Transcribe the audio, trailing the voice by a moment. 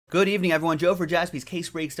Good evening, everyone. Joe for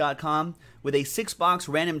JaspysCaseBreaks.com with a 6-box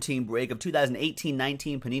random team break of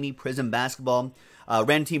 2018-19 Panini PRIZM basketball.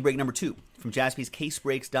 Random team break number 2 from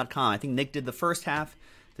JaspysCaseBreaks.com. I think Nick did the first half.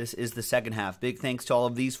 This is the second half. Big thanks to all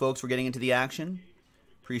of these folks for getting into the action.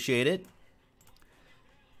 Appreciate it.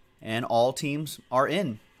 And all teams are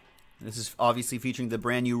in. This is obviously featuring the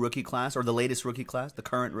brand new rookie class, or the latest rookie class, the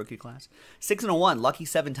current rookie class. 6 and a 1, lucky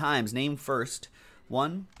 7 times. Name first.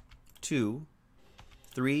 1, 2,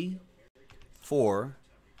 3, 4,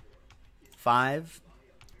 5,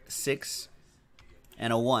 6,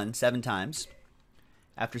 and a 1, 7 times.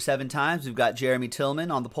 After 7 times, we've got Jeremy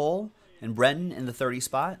Tillman on the pole and Brenton in the 30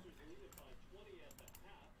 spot.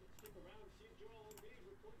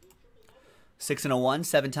 Six and a 1,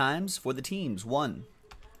 7 times for the teams. 1,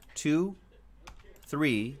 2,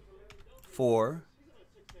 3, 4,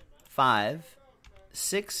 5,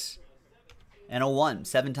 6, and a 1,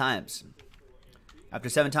 7 times. After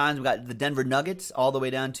 7 times, we've got the Denver Nuggets all the way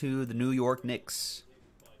down to the New York Knicks.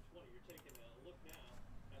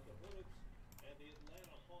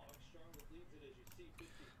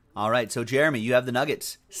 All right, so Jeremy, you have the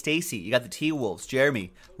Nuggets. Stacy, you got the T-Wolves.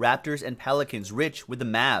 Jeremy, Raptors and Pelicans. Rich with the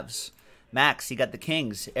Mavs. Max, you got the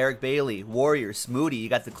Kings. Eric Bailey, Warriors. Moody, you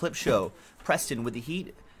got the Clip Show. Preston with the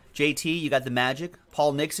Heat. JT, you got the Magic.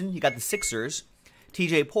 Paul Nixon, you got the Sixers.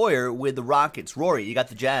 TJ Poyer with the Rockets. Rory, you got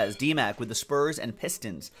the Jazz. D-Mac with the Spurs and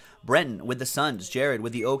Pistons. Brenton with the Suns. Jared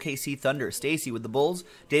with the OKC Thunder. Stacy with the Bulls.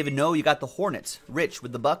 David No, you got the Hornets. Rich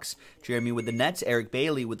with the Bucks. Jeremy with the Nets. Eric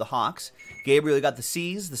Bailey with the Hawks. Gabriel, you got the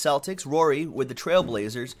C's, the Celtics. Rory with the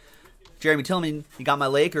Trailblazers. Jeremy Tillman, you got my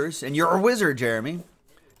Lakers. And you're a wizard, Jeremy.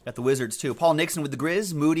 Got the Wizards, too. Paul Nixon with the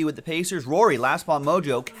Grizz. Moody with the Pacers. Rory, Last Ball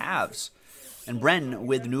Mojo, Cavs. And Brenton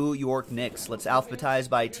with New York Knicks. Let's alphabetize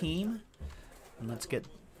by team. And let's get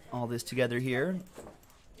all this together here.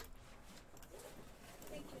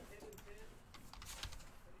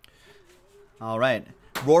 All right.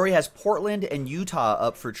 Rory has Portland and Utah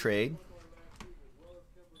up for trade.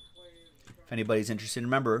 If anybody's interested,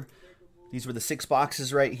 remember, these were the 6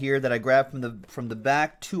 boxes right here that I grabbed from the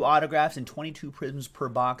back. 2 autographs and 22 prisms per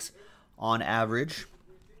box on average.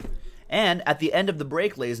 And at the end of the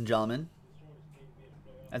break, ladies and gentlemen,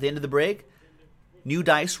 at the end of the break, new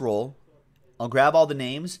dice roll. I'll grab all the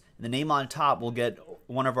names, and the name on top will get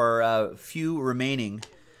one of our few remaining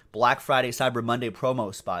Black Friday, Cyber Monday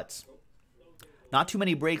promo spots. Not too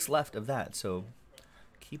many breaks left of that, so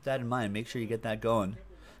keep that in mind. Make sure you get that going.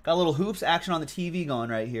 Got a little hoops action on the TV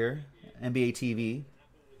going right here, NBA TV.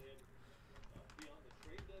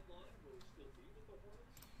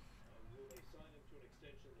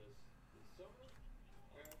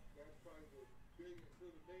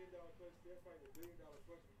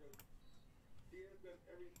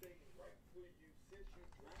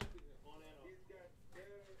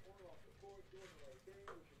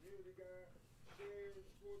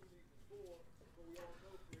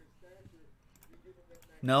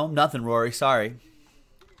 No, nothing, Rory. Sorry.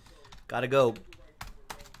 Gotta go.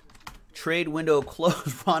 Trade window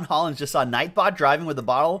closed. Ron Hollins just saw Nightbot driving with a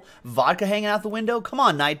bottle of vodka hanging out the window. Come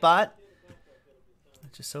on, Nightbot.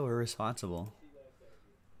 That's just so irresponsible.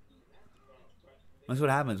 That's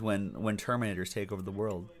what happens when Terminators take over the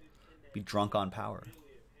world. Be drunk on power.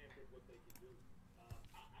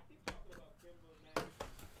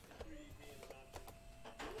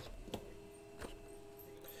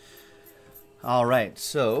 All right,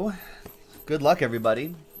 so good luck,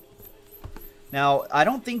 everybody. Now, I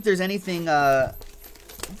don't think there's anything.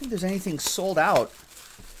 Sold out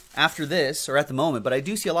after this or at the moment, but I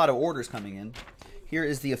do see a lot of orders coming in. Here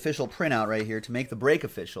is the official printout right here to make the break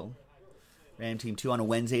official. Random Team 2 on a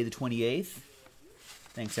Wednesday, the 28th.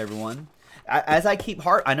 Thanks, everyone. As I keep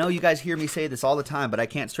I know you guys hear me say this all the time, but I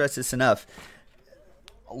can't stress this enough.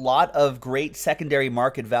 A lot of great secondary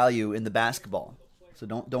market value in the basketball. So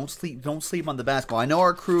don't sleep on the basketball. I know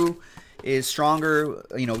our crew is stronger.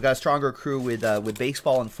 You know, we've got a stronger crew with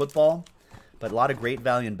baseball and football, but a lot of great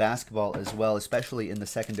value in basketball as well, especially in the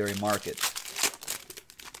secondary market.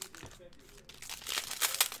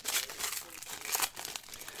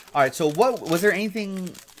 All right. So what was there anything?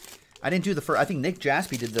 I didn't do the first. I think Nick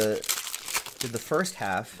Jaspy did the first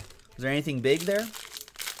half. Was there anything big there?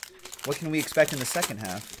 What can we expect in the second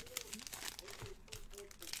half?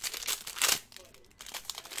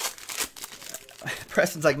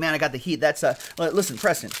 Preston's like, man, I got the heat. That's listen,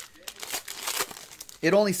 Preston.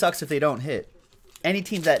 It only sucks if they don't hit. Any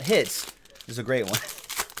team that hits is a great one.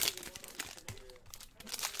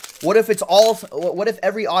 What if it's all? What if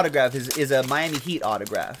every autograph is a Miami Heat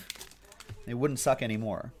autograph? It wouldn't suck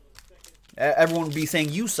anymore. Everyone would be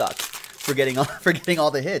saying you suck for getting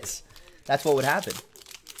all the hits. That's what would happen.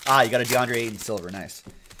 Ah, you got a DeAndre Ayton silver. Nice.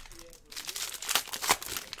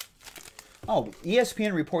 Oh,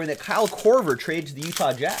 ESPN reporting that Kyle Korver traded to the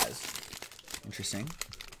Utah Jazz. Interesting.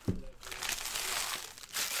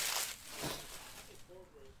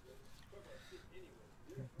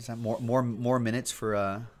 Is that more minutes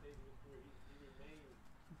for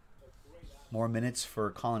more minutes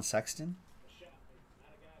for Colin Sexton?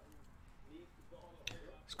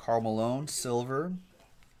 It's Karl Malone, silver.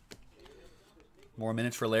 More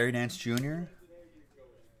minutes for Larry Nance Jr.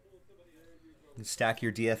 And stack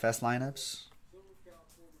your DFS lineups.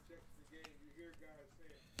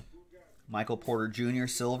 Michael Porter Jr.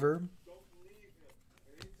 silver.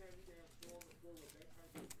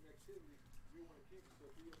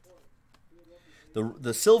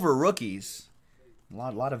 The silver rookies,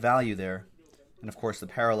 a lot of value there. And, of course, the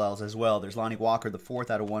parallels as well. There's Lonnie Walker, the 4th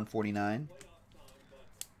out of 149.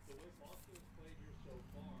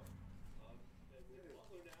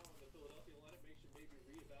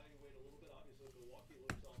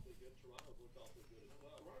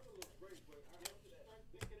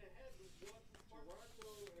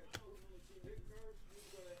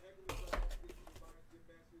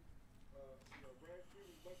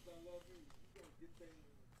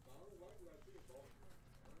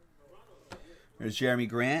 There's Jeremy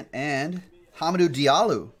Grant and Hamidou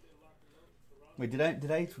Diallo. Wait, did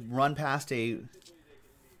I run past a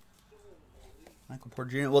Michael Porter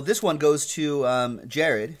Jr.? Well, this one goes to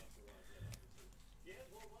Jared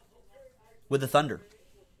with the Thunder.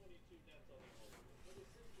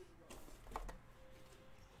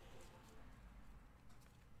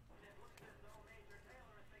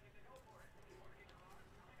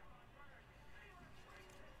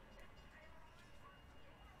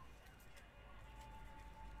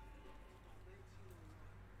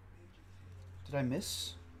 Did I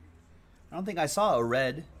miss? I don't think I saw a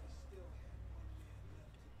red.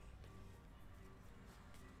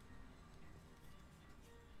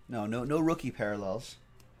 No rookie parallels.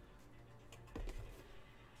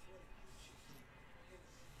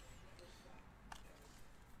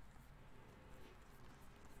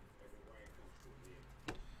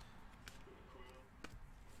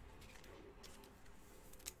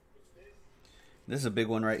 This is a big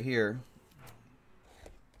one right here.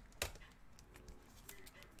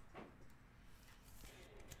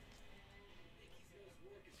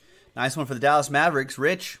 Nice one for the Dallas Mavericks,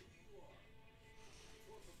 Rich.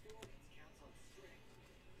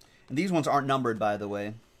 And these ones aren't numbered, by the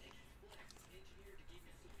way.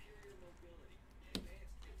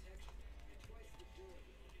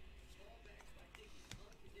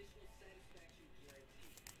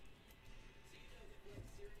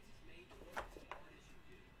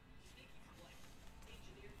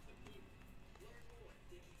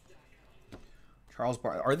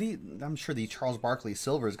 I'm sure the Charles Barkley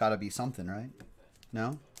silver has got to be something, right?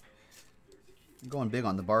 No? I'm going big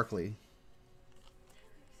on the Barkley.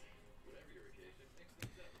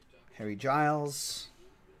 Harry Giles.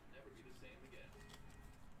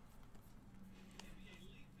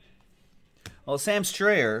 Oh, Sam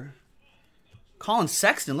Strayer. Colin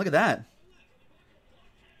Sexton, look at that.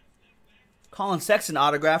 Colin Sexton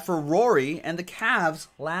autograph for Rory and the Cavs.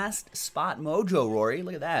 Last spot mojo, Rory.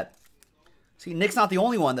 Look at that. See, Nick's not the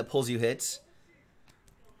only one that pulls you hits.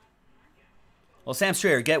 Well, Sam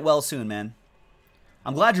Strayer, get well soon, man.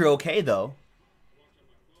 I'm glad you're okay, though.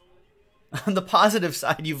 On the positive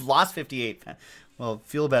side, you've lost 58. Well,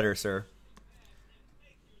 feel better, sir.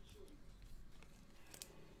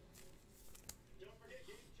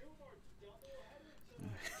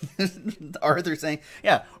 Arthur saying,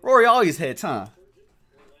 yeah, Rory always hits, huh?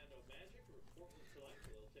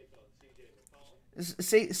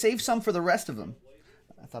 Save some for the rest of them.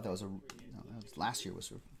 I thought that was last year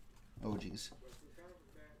was oh geez.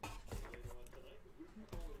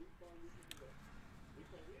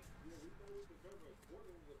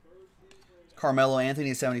 Carmelo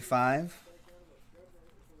Anthony 75.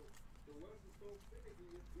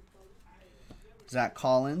 Zach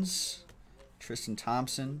Collins, Tristan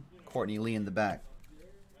Thompson, Courtney Lee in the back.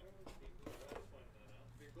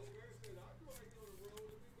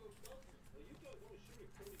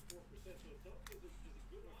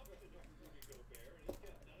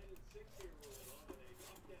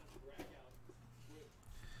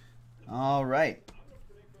 All right.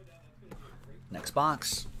 Next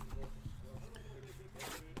box.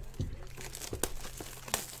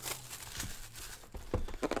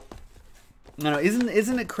 No,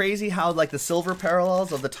 isn't it crazy how like the silver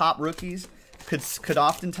parallels of the top rookies could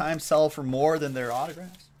oftentimes sell for more than their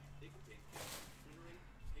autographs?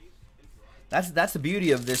 That's the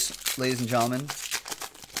beauty of this, ladies and gentlemen.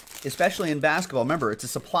 especially in basketball, remember, it's a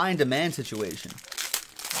supply and demand situation.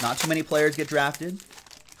 Not too many players get drafted,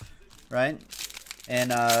 right?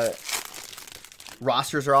 And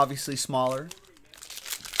rosters are obviously smaller.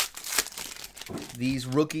 These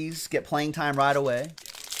rookies get playing time right away.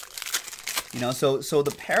 You know, so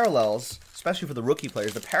the parallels, especially for the rookie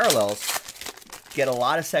players, the parallels get a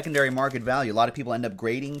lot of secondary market value. A lot of people end up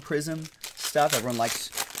grading PRIZM stuff. Everyone likes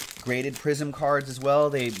graded PRIZM cards as well.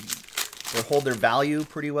 They hold their value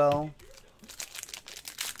pretty well.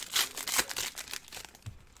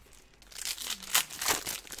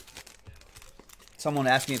 Someone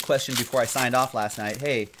asked me a question before I signed off last night.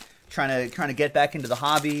 Hey, trying to get back into the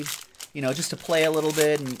hobby, you know, just to play a little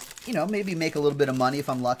bit and, you know, maybe make a little bit of money if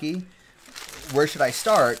I'm lucky. Where should I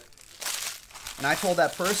start? And I told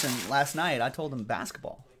that person last night, I told them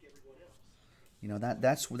basketball. You know,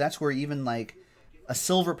 that's where even like a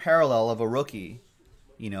silver parallel of a rookie,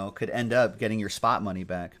 you know, could end up getting your spot money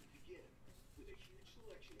back.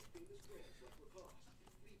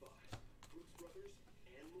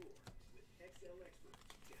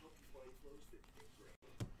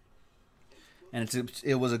 And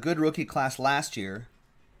it was a good rookie class last year.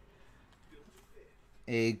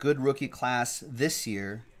 A good rookie class this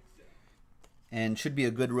year. And should be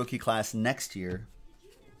a good rookie class next year.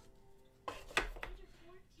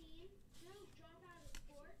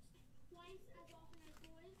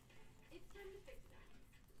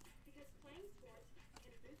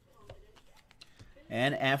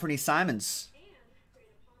 And Anthony Simons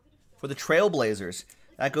for the Trailblazers.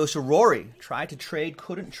 That goes to Rory. Tried to trade,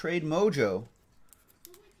 couldn't trade Mojo.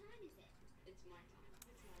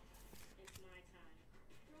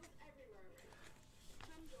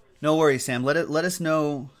 No worries, Sam. Let us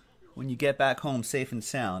know when you get back home safe and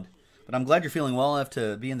sound. But I'm glad you're feeling well enough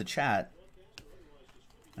to be in the chat.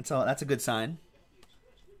 That's a good sign.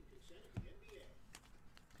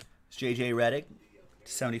 It's JJ Redick,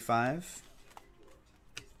 75.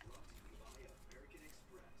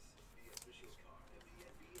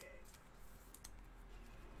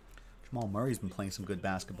 Jamal Murray's been playing some good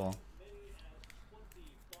basketball.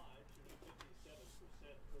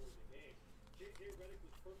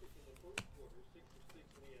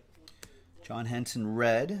 John Henson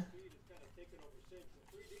red.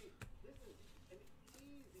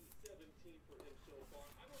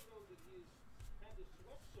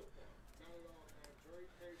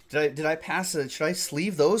 Did I pass it? Should I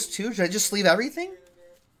sleeve those two? Should I just sleeve everything?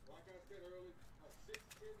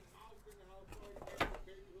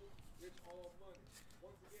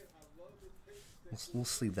 We'll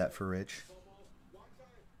sleeve that for Rich.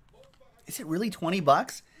 Is it really 20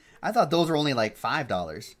 bucks? I thought those were only like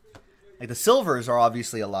 $5. Like the silvers are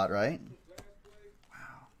obviously a lot, right?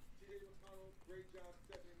 Wow.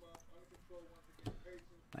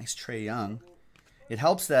 Nice Trae Young. It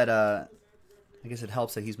helps that, I guess it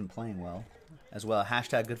helps that he's been playing well as well.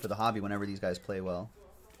 Hashtag good for the hobby whenever these guys play well.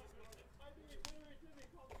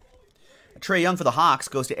 Trae Young for the Hawks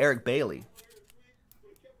goes to Eric Bailey.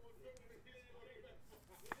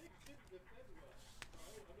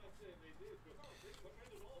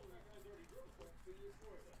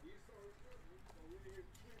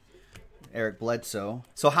 Eric Bledsoe.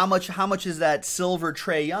 So how much is that silver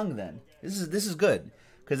Trae Young then? This is good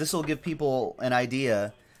because this will give people an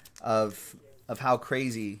idea of how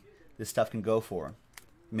crazy this stuff can go for.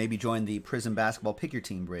 Maybe join the PRIZM basketball pick your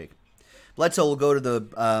team break. Bledsoe will go to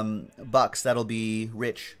the Bucks. That'll be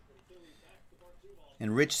Rich.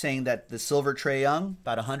 And Rich saying that the silver Trae Young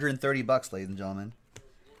about 130 bucks, ladies and gentlemen.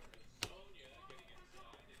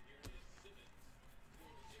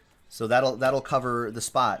 So that'll cover the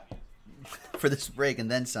spot for this break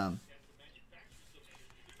and then some.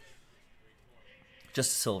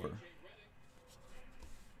 Just silver.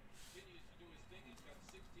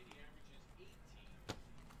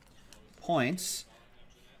 Points.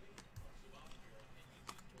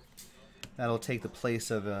 That'll take the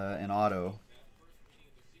place of an auto.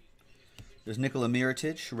 There's Nikola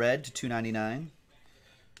Mirotic, red to $2.99.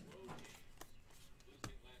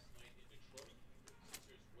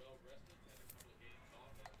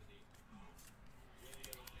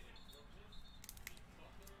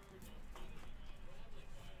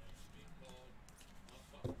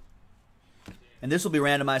 And this will be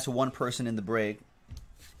randomized to one person in the break.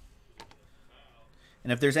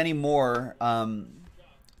 And if there's any more,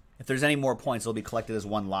 points, they'll be collected as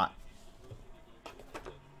one lot.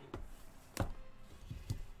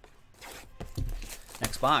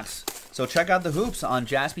 Next box. So check out the hoops on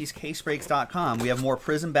jaspyscasebreaks.com. We have more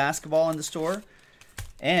PRIZM basketball in the store,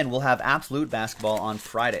 and we'll have Absolute basketball on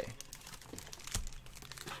Friday.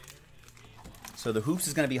 So the hoops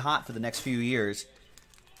is going to be hot for the next few years.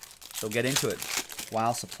 So get into it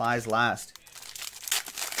while supplies last.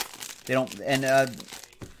 They don't, and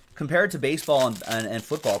compared to baseball and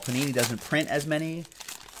football, Panini doesn't print as many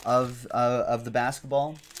of the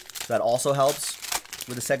basketball. So that also helps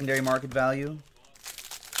with the secondary market value.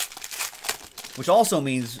 Which also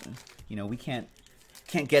means, you know, we can't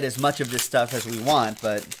get as much of this stuff as we want,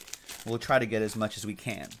 but we'll try to get as much as we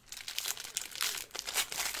can.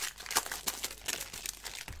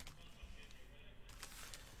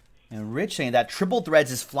 And Rich saying that triple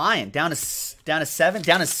threads is flying down to 7,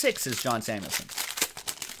 down to 6 is John Samuelson.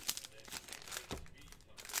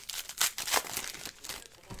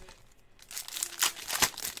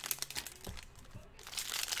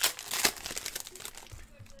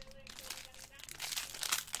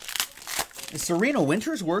 Is Serena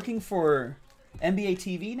Winters working for NBA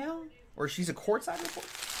TV now? Or she's a courtside reporter?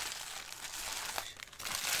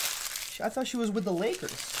 I thought she was with the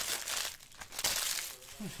Lakers.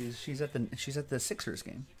 Oh, she's at the Sixers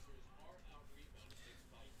game.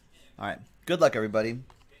 All right. Good luck, everybody.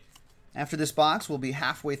 After this box, we'll be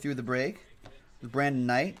halfway through the break with Brandon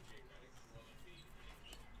Knight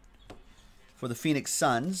for the Phoenix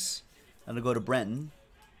Suns. That'll go to Brenton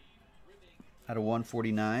out of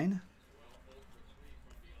 149.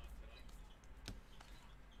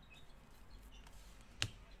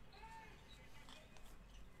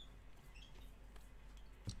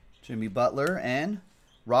 Jimmy Butler and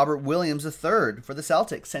Robert Williams III for the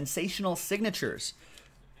Celtics. Sensational signatures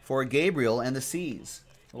for Gabriel and the C's.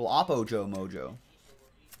 Little Oppo Joe Mojo.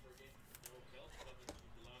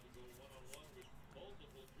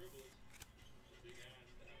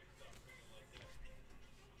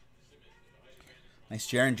 Nice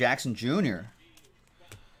Jaren Jackson Jr.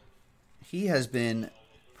 He has been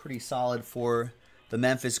pretty solid for the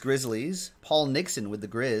Memphis Grizzlies. Paul Nixon with the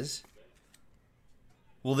Grizz.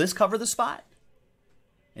 Will this cover the spot?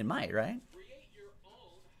 It might, right?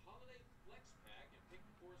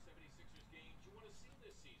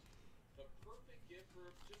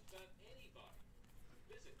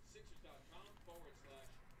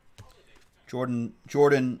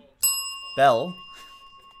 Jordan Bell.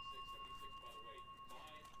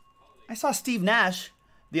 I saw Steve Nash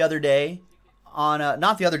the other day on,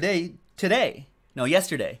 not the other day, today. No,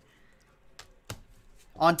 yesterday.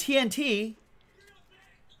 On TNT,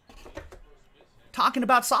 talking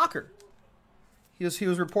about soccer. He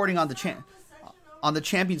was reporting on the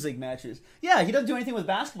Champions League matches. Yeah, he doesn't do anything with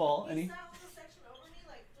basketball. And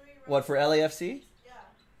what, for LAFC? Yeah.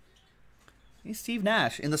 He's Steve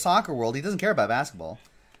Nash in the soccer world. He doesn't care about basketball.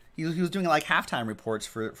 He was doing like halftime reports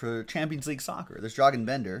for Champions League soccer. There's Joggin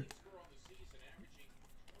Bender.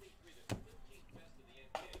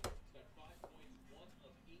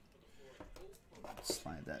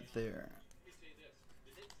 Slide that there.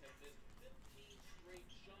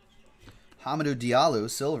 Hamidou Diallo,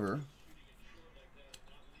 silver.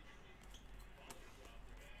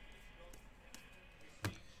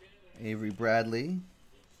 Avery Bradley.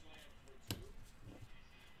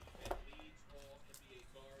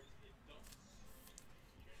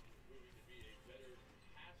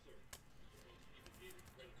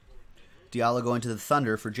 Diallo going to the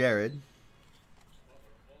Thunder for Jared.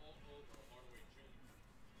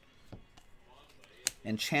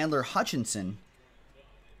 And Chandler Hutchinson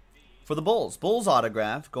for the Bulls. Bulls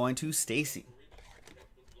autograph going to Stacy.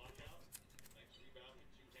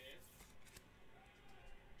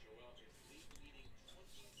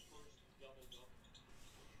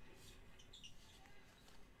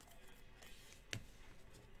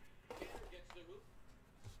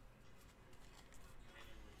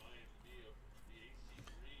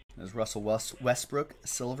 There's Russell Westbrook,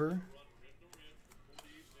 silver.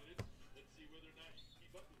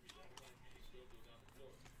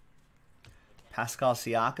 Pascal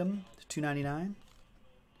Siakam, $2.99.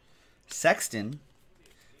 Sexton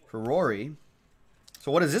for Rory. So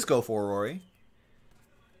what does this go for, Rory?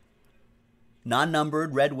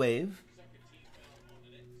 Non-numbered red wave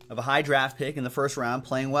of a high draft pick in the first round,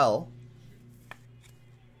 playing well.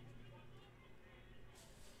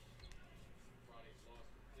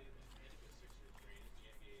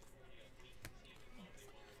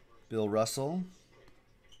 Bill Russell.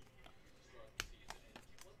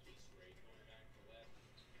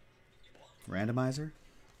 Randomizer.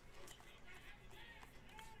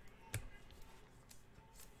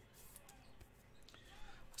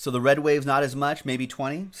 So the red wave's not as much, maybe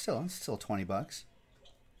 20. Still $20.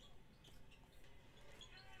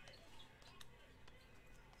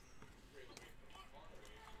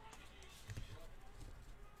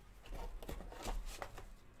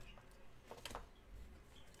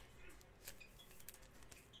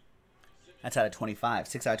 That's out of 25.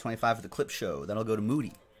 6 out of 25 for the clip show. That'll go to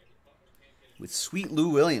Moody. With Sweet Lou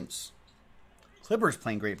Williams. Clippers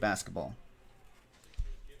playing great basketball.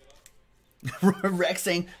 Rex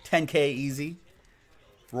saying 10K easy.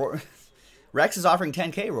 Rex is offering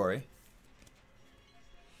 10K, Rory.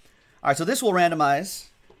 All right, so this will randomize.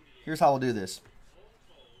 Here's how we'll do this.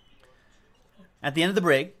 At the end of the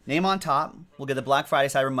break, name on top, we'll get the Black Friday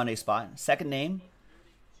Cyber Monday spot. Second name,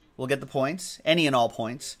 we'll get the points, any and all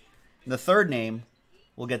points. And the third name,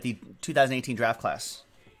 we'll get the 2018 draft class.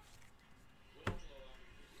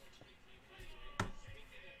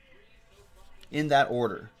 In that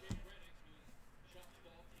order.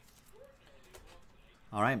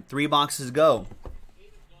 All right, 3 boxes to go.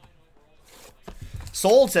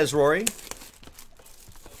 Sold, says Rory.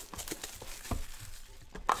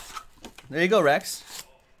 There you go, Rex.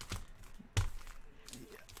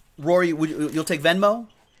 Rory, you'll take Venmo?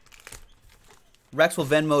 Rex will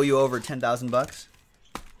Venmo you over $10,000.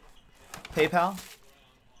 PayPal?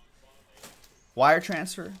 Wire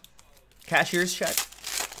transfer? Cashier's check?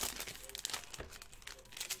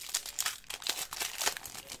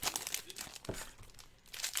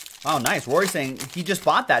 Oh, nice. Rory's saying he just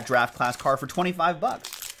bought that draft class card for $25.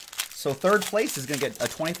 So third place is going to get a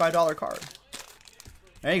 $25 card.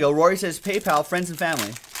 There you go. Rory says PayPal, friends and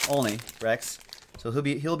family only, Rex. So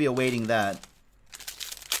he'll be awaiting that.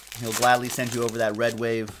 He'll gladly send you over that Red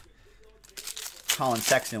Wave Colin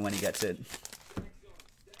Sexton when he gets it.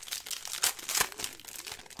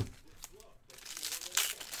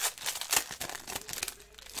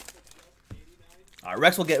 All right,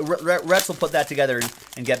 Rex will put that together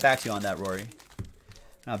and get back to you on that, Rory.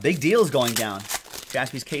 Now, big deal is going down.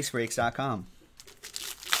 JaspysCaseBreaks.com.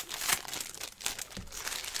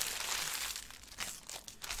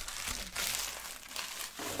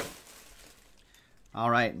 All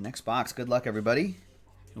right, next box. Good luck, everybody.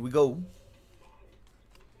 Here we go.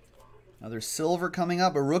 Another silver coming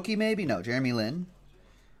up. A rookie, maybe? No, Jeremy Lin.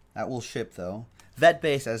 That will ship, though. Vet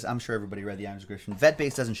base, as I'm sure everybody read the item description. Vet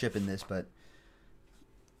base doesn't ship in this, but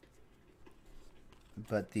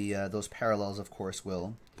those parallels, of course,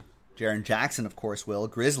 will. Jaren Jackson, of course, will.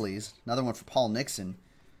 Grizzlies. Another one for Paul Nixon.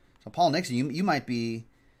 So Paul Nixon, you might be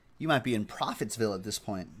in Profitsville at this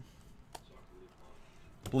point.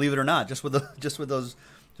 Believe it or not, just with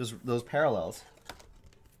those parallels.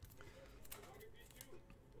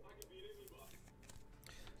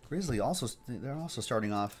 Grizzly they're also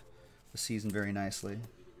starting off the season very nicely.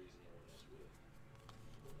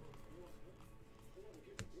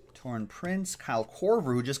 Torn Prince, Kyle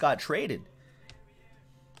Korver, who just got traded.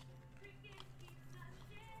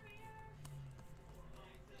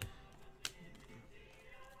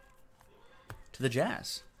 To the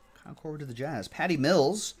Jazz. Kyle Korver to the Jazz. Patty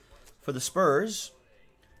Mills for the Spurs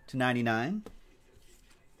to 99.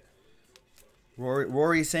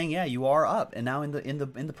 Rory saying, yeah, you are up and now in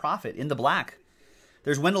the profit, in the black.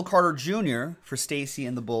 There's Wendell Carter Jr. for Stacy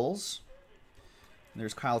and the Bulls. And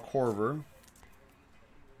there's Kyle Korver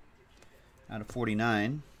out of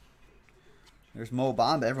 49. There's Mo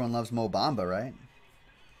Bamba. Everyone loves Mo Bamba, right?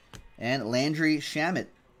 And Landry Shamet.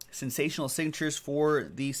 Sensational signatures for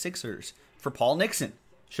the Sixers. For Paul Nixon.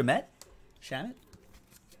 Shamet?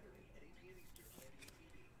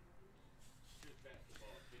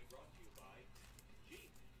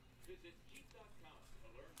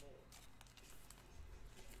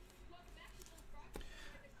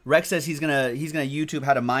 Rex says he's gonna YouTube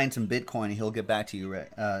how to mine some Bitcoin and he'll get back to you,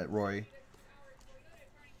 Rory.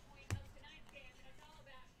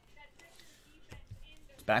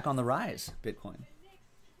 It's back on the rise, Bitcoin.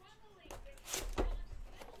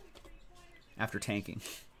 After tanking.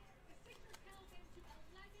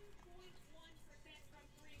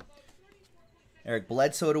 Eric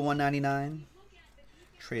Bledsoe to 199.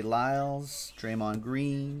 Trey Lyles, Draymond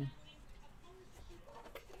Green.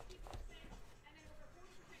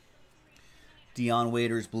 Dion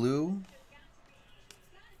Waiters blue.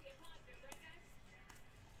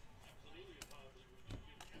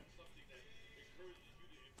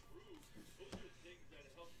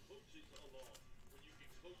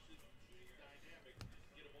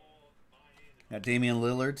 Got Damian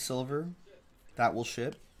Lillard silver. That will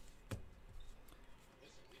ship.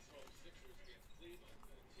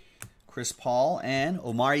 Chris Paul and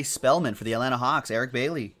Omari Spellman for the Atlanta Hawks. Eric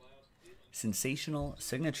Bailey. Sensational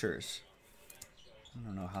signatures. I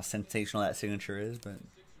don't know how sensational that signature is, but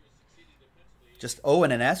just O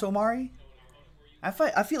and an S, Omari? I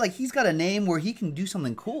feel like he's got a name where he can do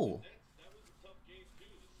something cool.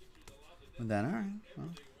 With that, all right. Well,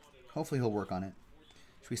 hopefully he'll work on it.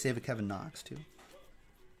 Should we save a Kevin Knox, too?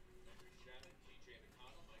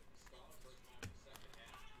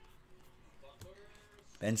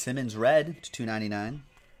 Ben Simmons red to 299.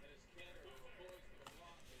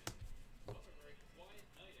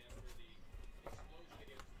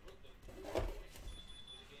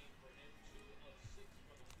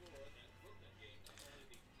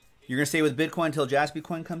 You're going to stay with Bitcoin until Jaspy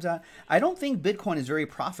Coin comes out? I don't think Bitcoin is very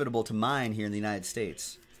profitable to mine here in the United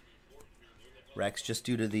States, Rex, just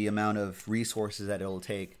due to the amount of resources that it'll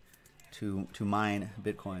take to mine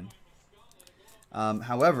Bitcoin.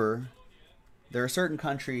 However, there are certain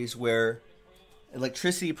countries where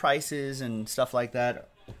electricity prices and stuff like that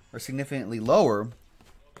are significantly lower,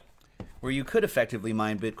 where you could effectively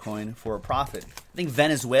mine Bitcoin for a profit. I think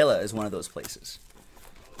Venezuela is one of those places.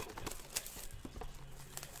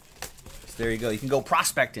 So there you go. You can go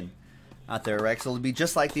prospecting out there, Rex. It'll be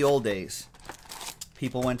just like the old days.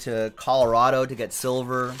 People went to Colorado to get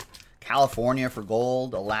silver, California for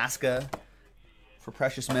gold, Alaska for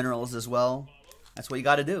precious minerals as well. That's what you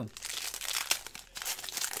got to do.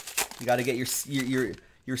 You got to get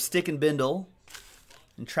your stick and bindle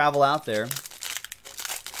and travel out there.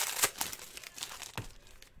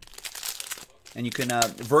 And you can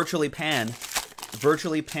virtually pan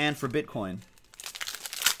for Bitcoin.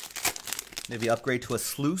 Maybe upgrade to a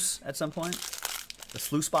sluice at some point. A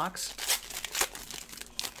sluice box.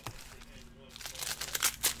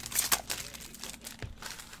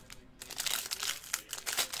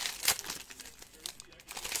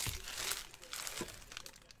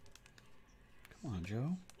 Come on,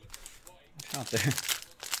 Joe. Watch out there.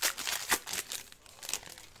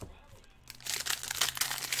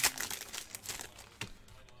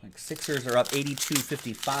 Like Sixers are up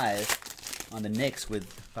 82-55 on the Knicks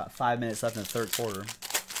with about 5 minutes left in the third quarter.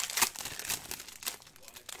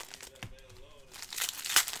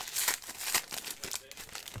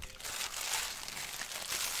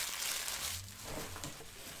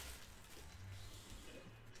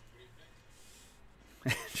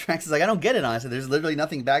 Trax is like, I don't get it, honestly. There's literally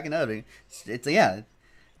nothing backing up. It's yeah. I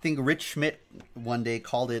think Rich Schmidt one day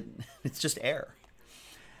called it, it's just air.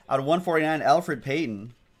 Out of 149, Alfred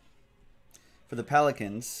Payton for the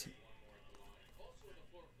Pelicans.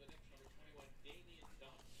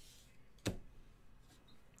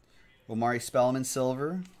 Omari Spellman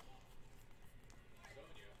silver.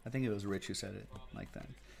 I think it was Rich who said it like that.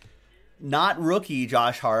 Not rookie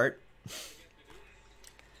Josh Hart.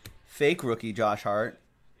 Fake rookie Josh Hart.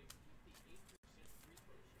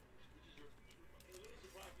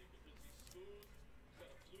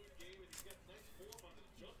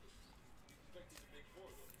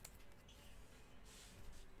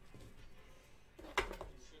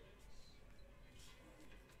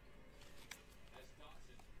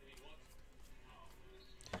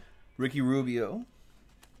 Ricky Rubio.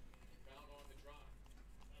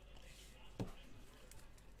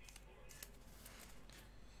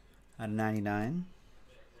 Out of 99.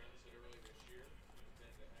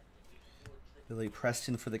 Billy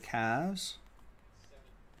Preston for the Cavs.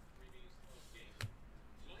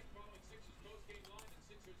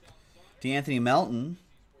 DeAnthony Melton.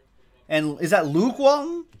 And is that Luke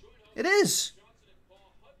Walton? It is.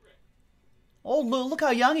 Oh, look how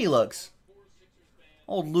young he looks.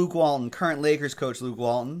 Old Luke Walton, current Lakers coach Luke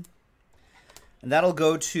Walton. And that'll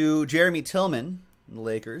go to Jeremy Tillman, the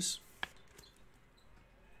Lakers.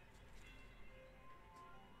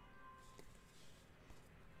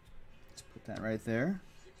 Let's put that right there.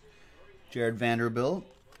 Jared Vanderbilt.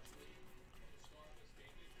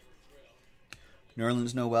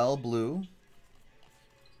 Nerlens Noel, blue.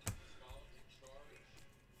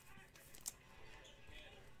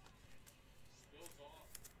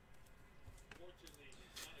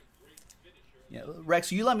 Yeah,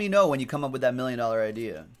 Rex, you let me know when you come up with that $1 million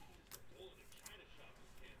idea.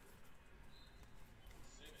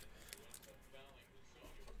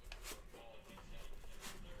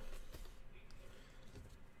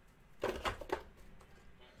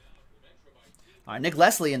 All right, Nick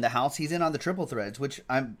Leslie in the house. He's in on the triple threads, which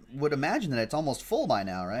I would imagine that it's almost full by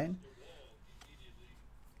now, right?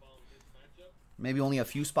 Maybe only a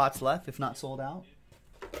few spots left, if not sold out.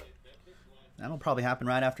 That'll probably happen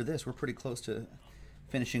right after this. We're pretty close to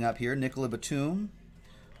finishing up here. Nicola Batum.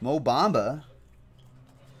 Mo Bamba.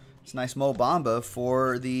 It's nice Mo Bamba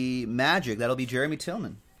for the Magic. That'll be Jeremy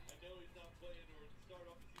Tillman.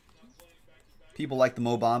 People like the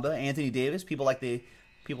Mo Bamba. Anthony Davis. People like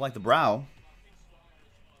the Brow.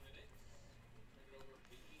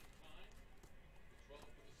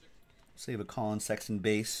 Save a Colin Sexton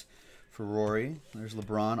base for Rory. There's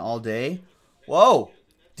LeBron all day. Whoa!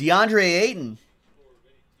 DeAndre Ayton.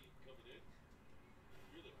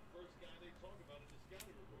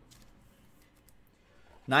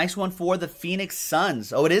 Nice one for the Phoenix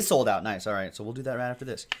Suns. Oh, it is sold out. Nice. All right, so we'll do that right after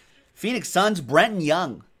this. Phoenix Suns, Brenton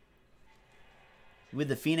Young. With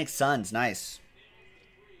the Phoenix Suns. Nice.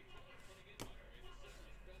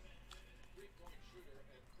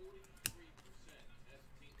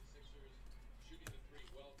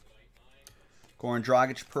 Goran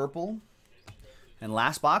Dragic, purple. And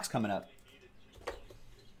last box coming up.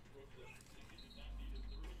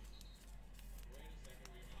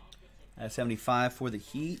 At 75 for the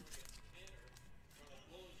Heat.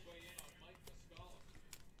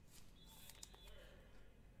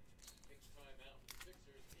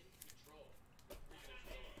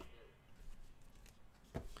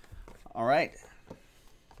 All right.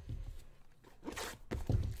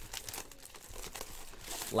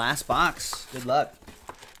 Last box. Good luck.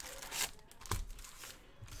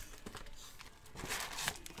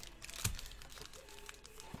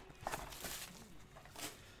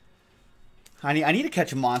 I need to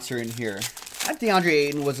catch a monster in here. That DeAndre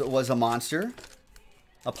Ayton was a monster.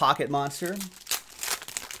 A pocket monster.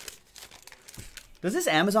 Does this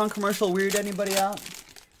Amazon commercial weird anybody out?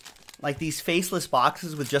 Like these faceless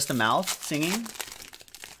boxes with just a mouth singing?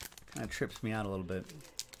 Kind of trips me out a little bit.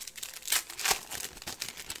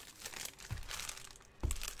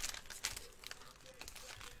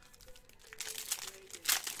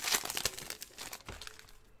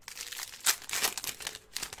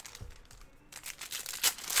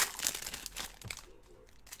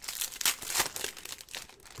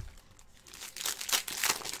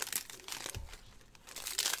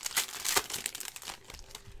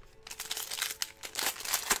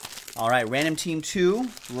 All right, random team 2,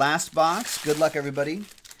 last box. Good luck, everybody.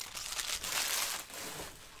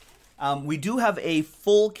 We do have a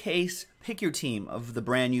full case pick your team of the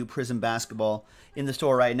brand new PRIZM basketball in the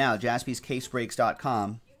store right now,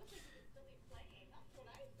 jaspyscasebreaks.com.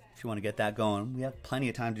 If you want to get that going, we have plenty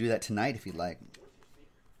of time to do that tonight if you'd like.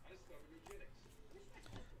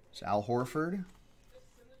 It's Al Horford.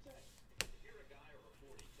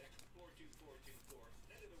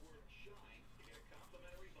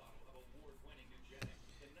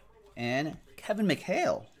 And Kevin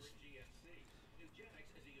McHale.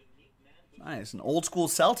 Nice. An old school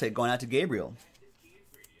Celtic going out to Gabriel.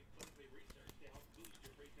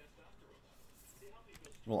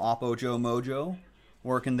 Little Oppo Joe Mojo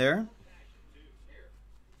working there.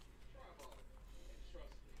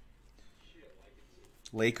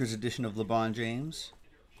 Lakers edition of LeBron James.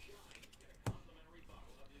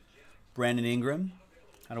 Brandon Ingram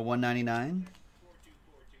out of 199.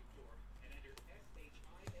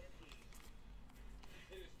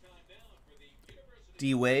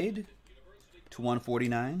 D Wade to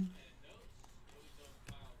 149.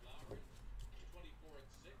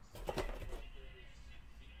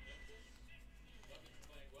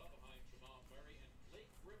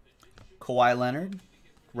 Kawhi Leonard,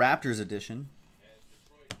 Raptors edition.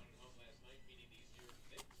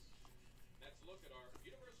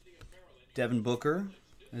 Devin Booker,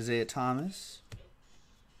 Isaiah Thomas.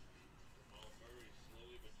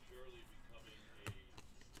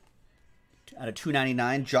 Out of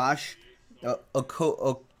 299, Josh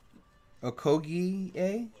Okogie,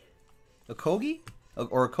 Okogie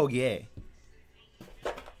or Okogie.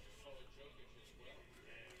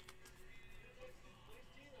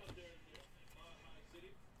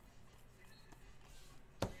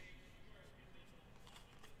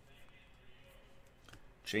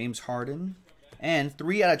 James Harden, and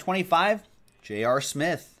 3 out of 25, J.R.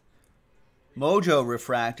 Smith, Mojo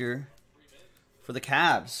refractor. For the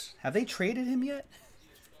Cavs. Have they traded him yet?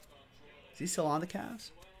 Is he still on the Cavs?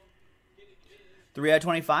 3 out of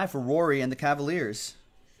 25 for Rory and the Cavaliers.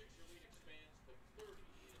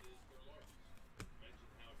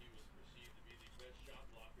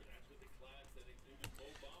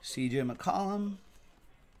 C.J. McCollum.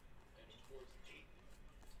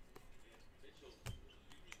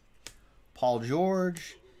 Paul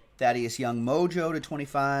George. Thaddeus Young Mojo to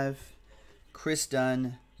 25. Chris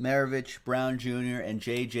Dunn. Maravich, Brown Jr., and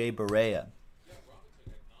J.J. Barea.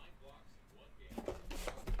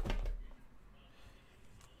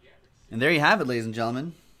 And there you have it, ladies and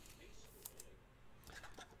gentlemen.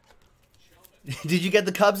 Did you get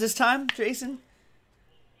the Cubs this time, Jason?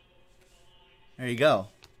 There you go.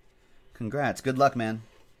 Congrats. Good luck, man.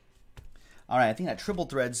 All right, I think that Triple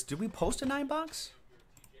Threads, did we post a 9-box?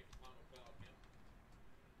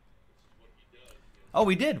 Oh,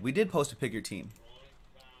 we did. We did post a pick your team.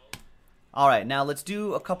 All right, now let's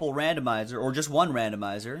do a couple randomizer, or just one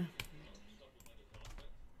randomizer.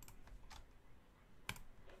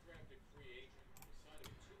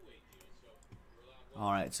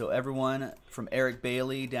 All right, so everyone from Eric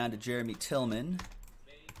Bailey down to Jeremy Tillman.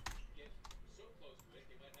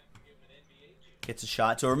 gets a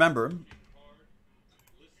shot. So remember,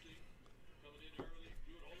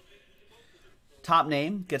 top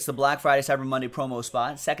name gets the Black Friday Cyber Monday promo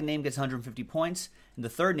spot. Second name gets 150 points. And the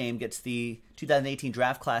third name gets the 2018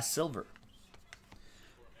 Draft Class Silver.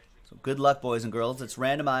 So good luck, boys and girls. Let's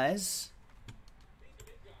randomize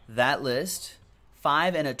that list.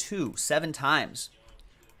 5 and a 2, 7 times.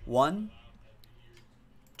 1,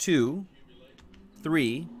 2,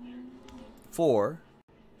 3, 4,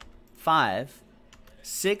 5,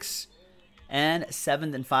 6, and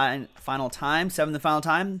 7th and final time. 7th and final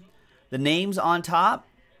time. The names on top.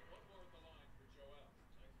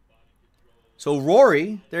 So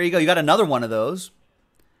Rory, there you go. You got another one of those.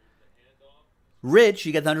 Rich,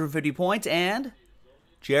 you get the 150 points. And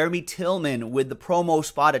Jeremy Tillman with the promo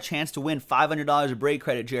spot, a chance to win $500 of break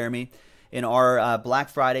credit, Jeremy, in our Black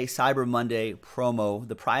Friday Cyber Monday promo.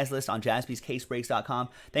 The prize list on jaspyscasebreaks.com.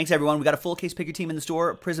 Thanks, everyone. We got a full case pick your team in the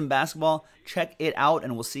store. PRIZM Basketball. Check it out,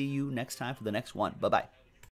 and we'll see you next time for the next one. Bye-bye.